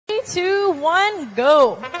3, 2, 1,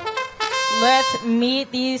 go. Let's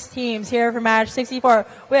meet these teams here for match 64.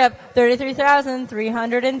 We have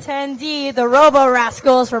 33,310D, the Robo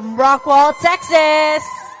Rascals from Rockwall, Texas.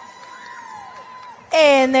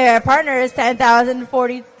 And their partner is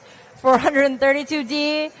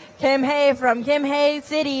 10,432D, kimhae from Kimhae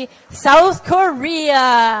City, South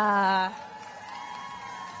Korea.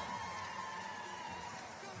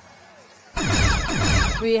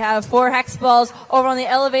 We have 4 hex balls over on the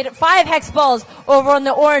elevated, 5 hex balls over on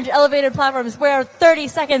the orange elevated platforms. We have 30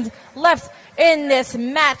 seconds left in this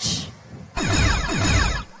match.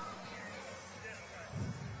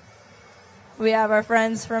 We have our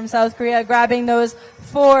friends from South Korea grabbing those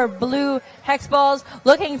 4 blue hex balls,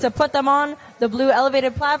 looking to put them on the blue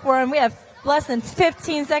elevated platform. We have less than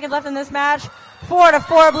 15 seconds left in this match. 4 to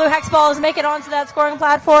 4 blue hex balls make it onto that scoring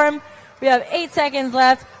platform. We have 8 seconds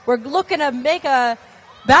left. We're looking to make a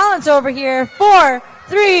balance over here. 4,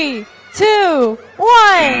 3, 2, 1.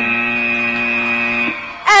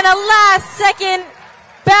 And a last second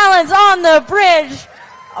balance on the bridge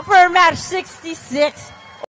for match 66.